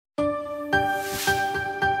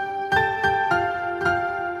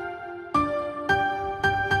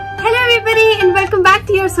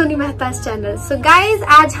Your Soni Mehta's channel. So guys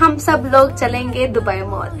आज हम सब लोग चलेंगे Dubai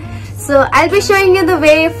mall. So I will be showing you the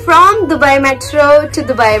way from Dubai metro to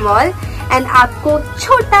Dubai mall and आपको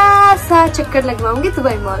छोटा सा चक्कर लगवाऊंगी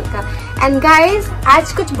दुबई मॉल का। एंड गाइज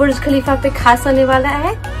आज कुछ बुर्ज खलीफा पे खास होने वाला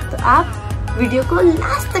है, तो आप वीडियो को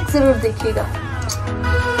लास्ट तक जरूर देखिएगा।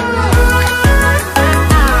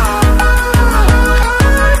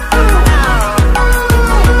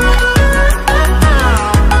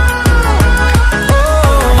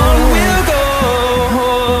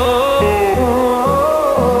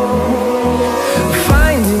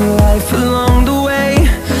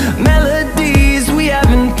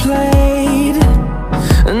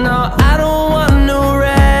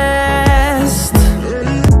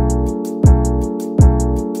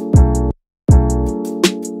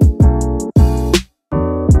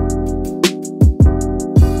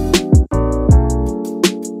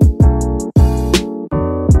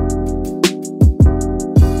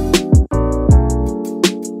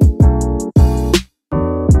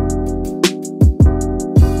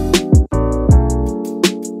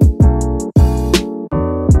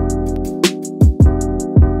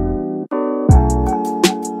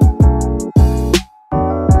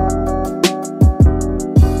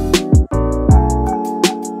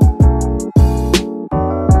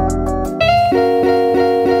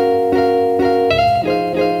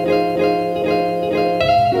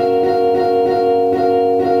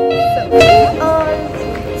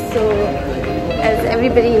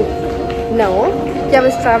 Everybody know I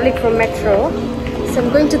was traveling from metro, so I'm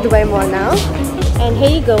going to Dubai Mall now. And here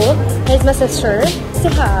you go. Here's my sister.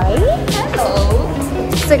 Say hi. Hello.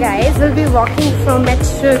 So guys, we'll be walking from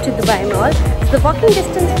metro to Dubai Mall. So the walking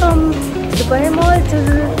distance from Dubai Mall to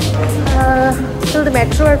the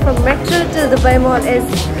metro, or from metro to Dubai Mall,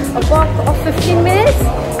 is a walk of 15 minutes,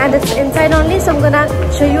 and it's inside only. So I'm gonna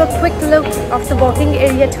show you a quick look of the walking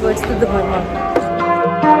area towards the Dubai Mall.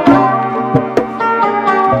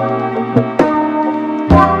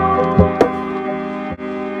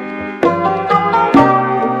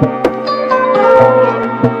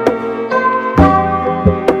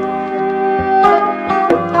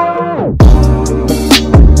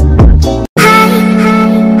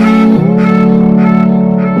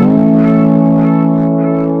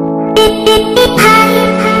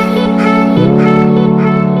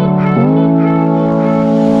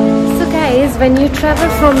 When you travel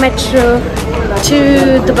from metro to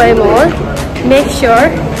Dubai Mall, make sure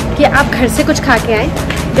कि आप घर से कुछ खा के आएं,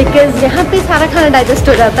 because यहाँ पे सारा खाना डाइजेस्ट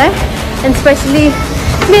हो जाता है, and especially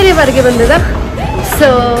मेरे वर्गे बंदे का. So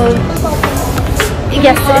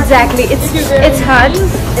yes, exactly.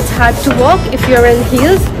 It's hard to walk if you're in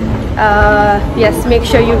heels. Yes, make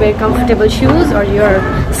sure you wear comfortable shoes or your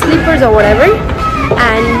slippers or whatever.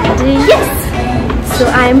 And yes,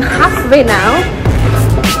 so I'm halfway now.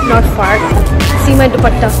 Not far. See my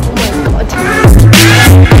dupatta. Oh my god.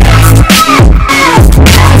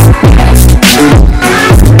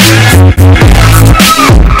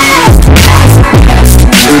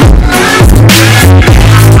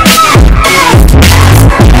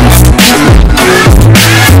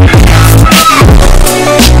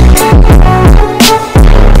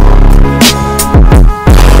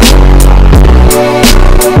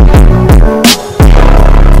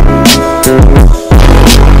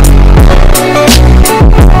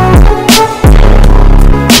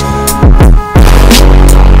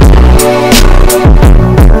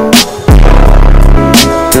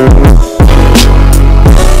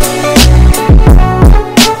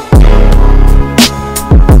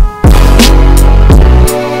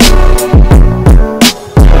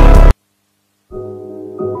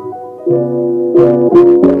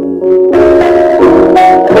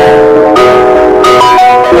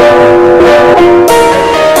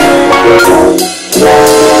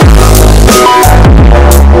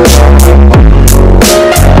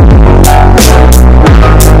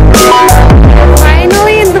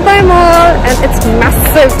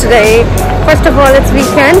 Today, first of all, it's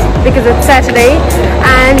weekend because it's Saturday,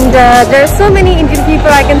 and there are so many Indian people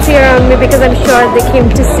I can see around me because I'm sure they came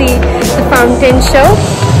to see the fountain show.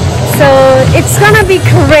 So it's gonna be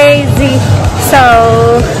crazy. So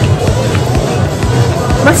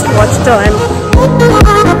must watch time.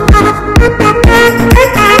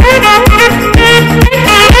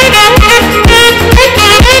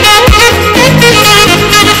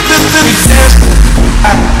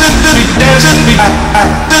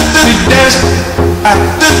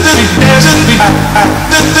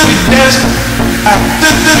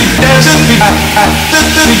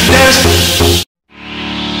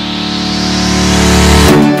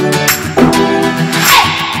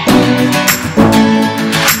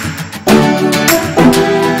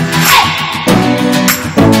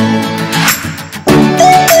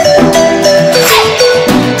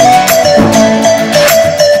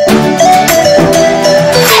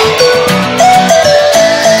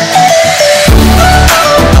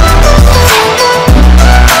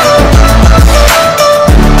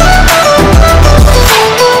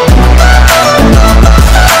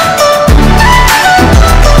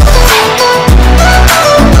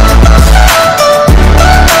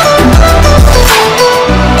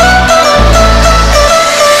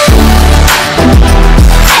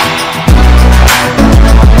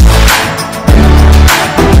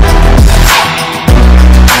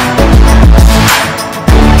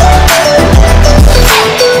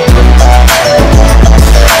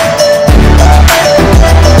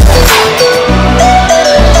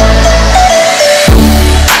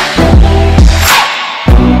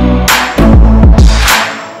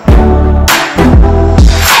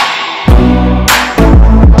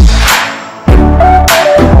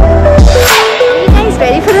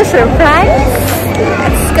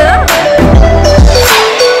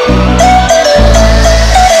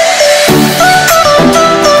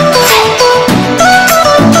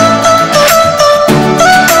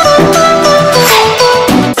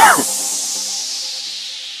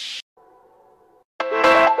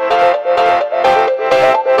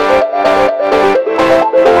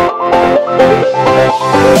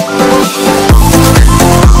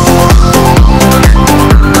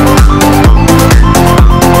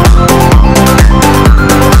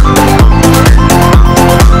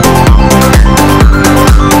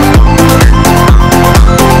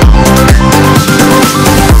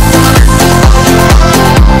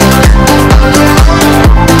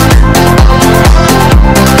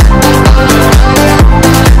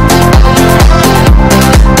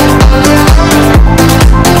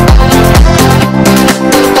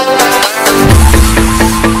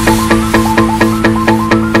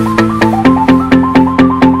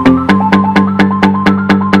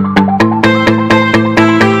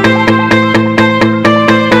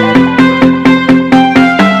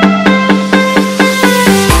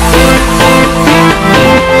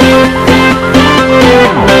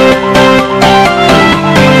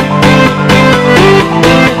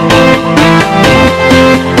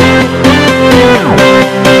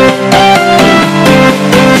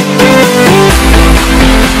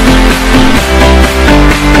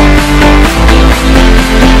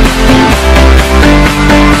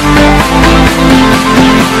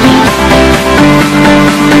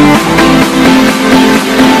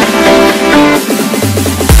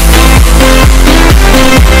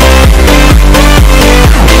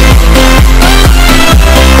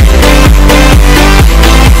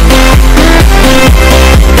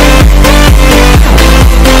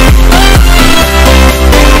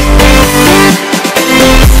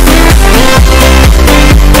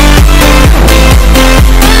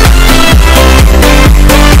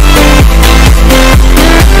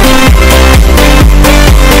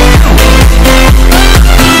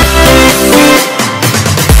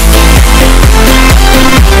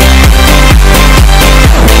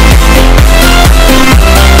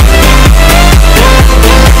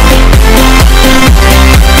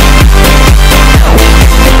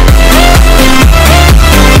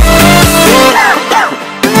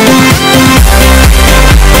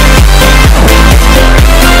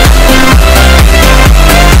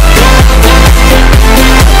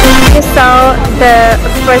 saw the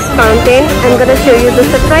first fountain, I'm gonna show you the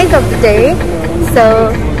surprise of the day. So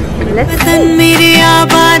let's go. मेरे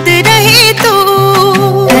आबाद रहे तू,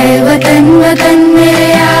 वतन वतन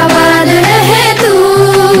मेरे आबाद रहे तू,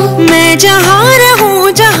 मैं जहाँ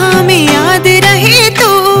रहूँ जहाँ में याद रहे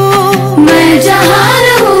तू, मैं जहाँ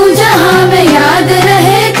रहूँ जहाँ में याद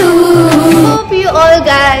रहे तू. Hope you all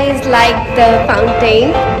guys liked the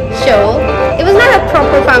fountain show. It was not a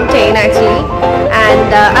proper fountain actually, and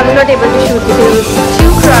I was not able to shoot because it was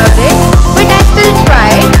too crowded, but I still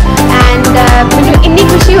tried. And मुझे इतनी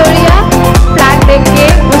खुशी हो रही है flag देख के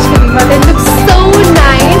बुर्ज खलीफा. It looks so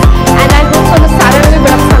nice, and I hope ਤੁਹਾਨੂੰ ਸਾਰਿਆਂ ਨੂੰ ਵੀ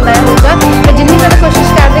ਬੜਾ ਪਸੰਦ ਆਇਆ ਹੋਊਗਾ. मैं जितनी ज़्यादा कोशिश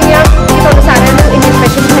कर रही हूँ कि ਤੁਹਾਨੂੰ ਸਾਰਿਆਂ ਨੂੰ ਇੰਨੇ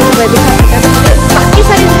स्पेशल दुबई दिखा सकें. बाकी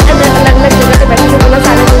सारी अलग अलग जगह पे बैठे हुए ना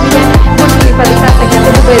सारे जो भी है बुर्ज खलीफा दिखा सकें, तो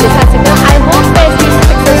दुबई दिखा सकें. I hope that this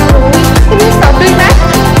successful movie. Can you stop doing that?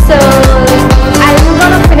 So I'm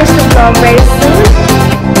gonna finish the vlog very soon.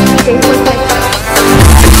 Stay tuned.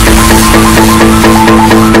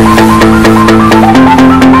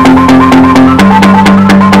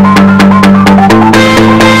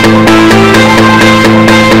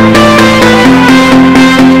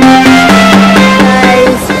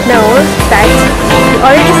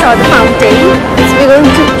 Already saw the fountain, so we're going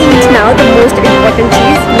to eat now, the most important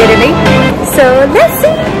cheese, literally. So let's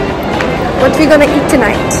see what we're gonna eat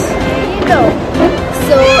tonight. Here you go.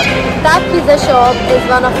 So that pizza shop is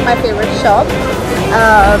one of my favorite shops.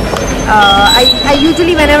 I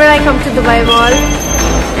usually, whenever I come to Dubai Mall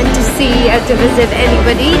and to see or to visit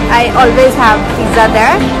anybody, I always have pizza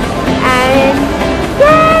there. And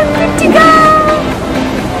yeah, I'm good to go.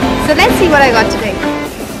 So let's see what I got today.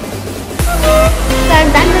 So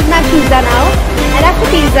I'm done with my pizza now, and after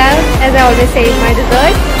pizza, as I always say, is my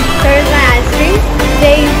dessert. There is my ice cream.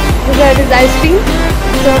 Today's dessert is ice cream.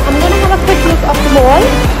 So I'm gonna have a quick look of the mall,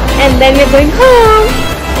 and then we're going home.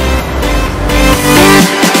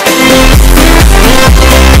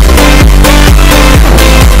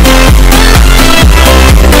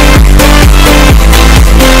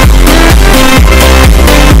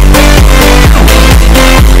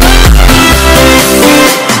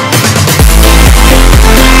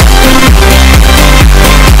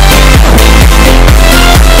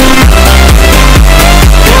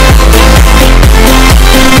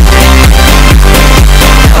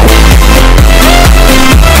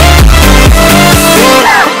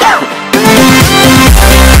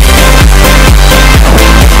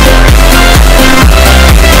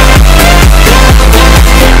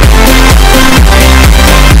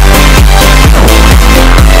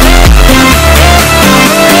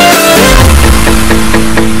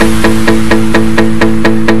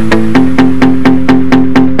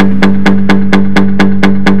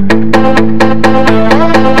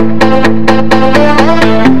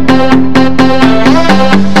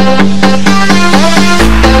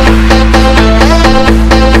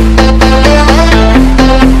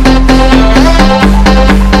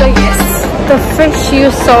 You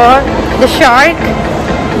saw the shark,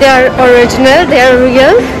 they are original, they are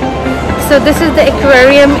real. So this is the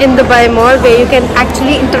aquarium in Dubai Mall where you can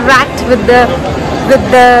actually interact with the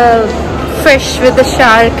fish, with the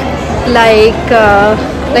shark, like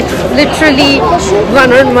literally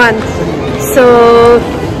one-on-one. So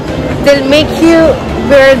they'll make you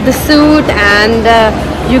wear the suit and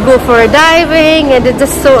you go for diving, and it's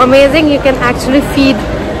just so amazing. You can actually feed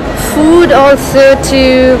food also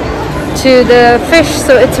to the fish,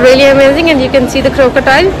 so it's really amazing. And you can see the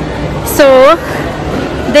crocodile, so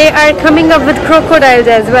they are coming up with crocodiles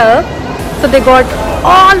as well. So they got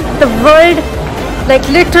all the world, like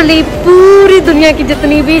literally पूरी दुनिया की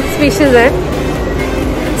जितनी भी species है,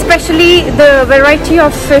 especially the variety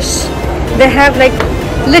of fish they have, like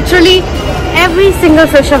literally every single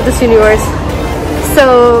fish of this universe. So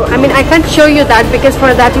I mean, I can't show you that because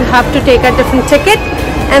for that you have to take a different ticket,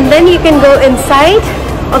 and then you can go inside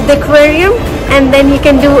of the aquarium, and then you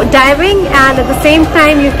can do diving, and at the same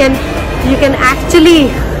time you can actually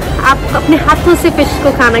आप अपने हाथों से fish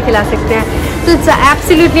को खाना खिला सकते हैं. So it's an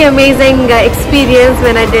absolutely amazing experience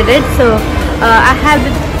when I did it. So I had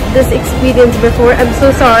this experience before. I'm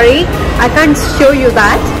so sorry I can't show you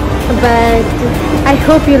that, but I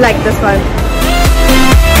hope you like this one.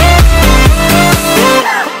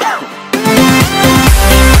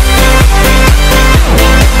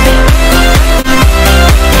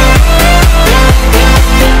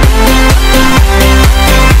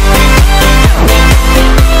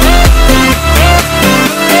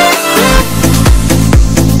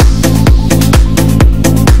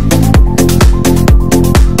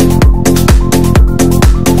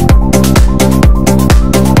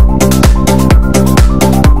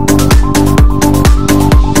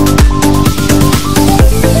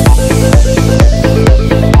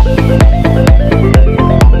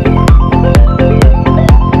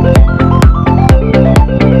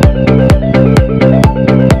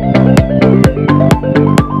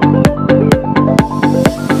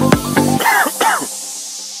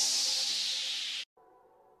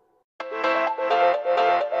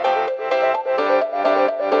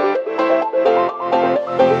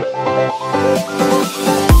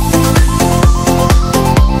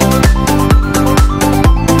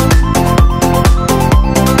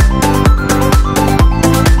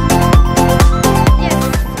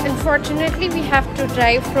 unfortunately we have to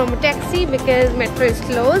drive from a taxi because metro is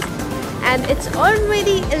closed and it's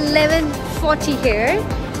already 11:40 here.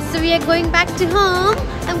 So we are going back to home.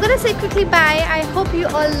 I'm gonna say quickly bye. I hope you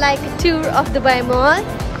all like a tour of Dubai Mall.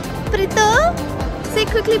 Prito, say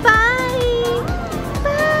quickly bye.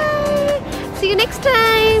 Bye. See you next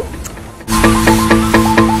time.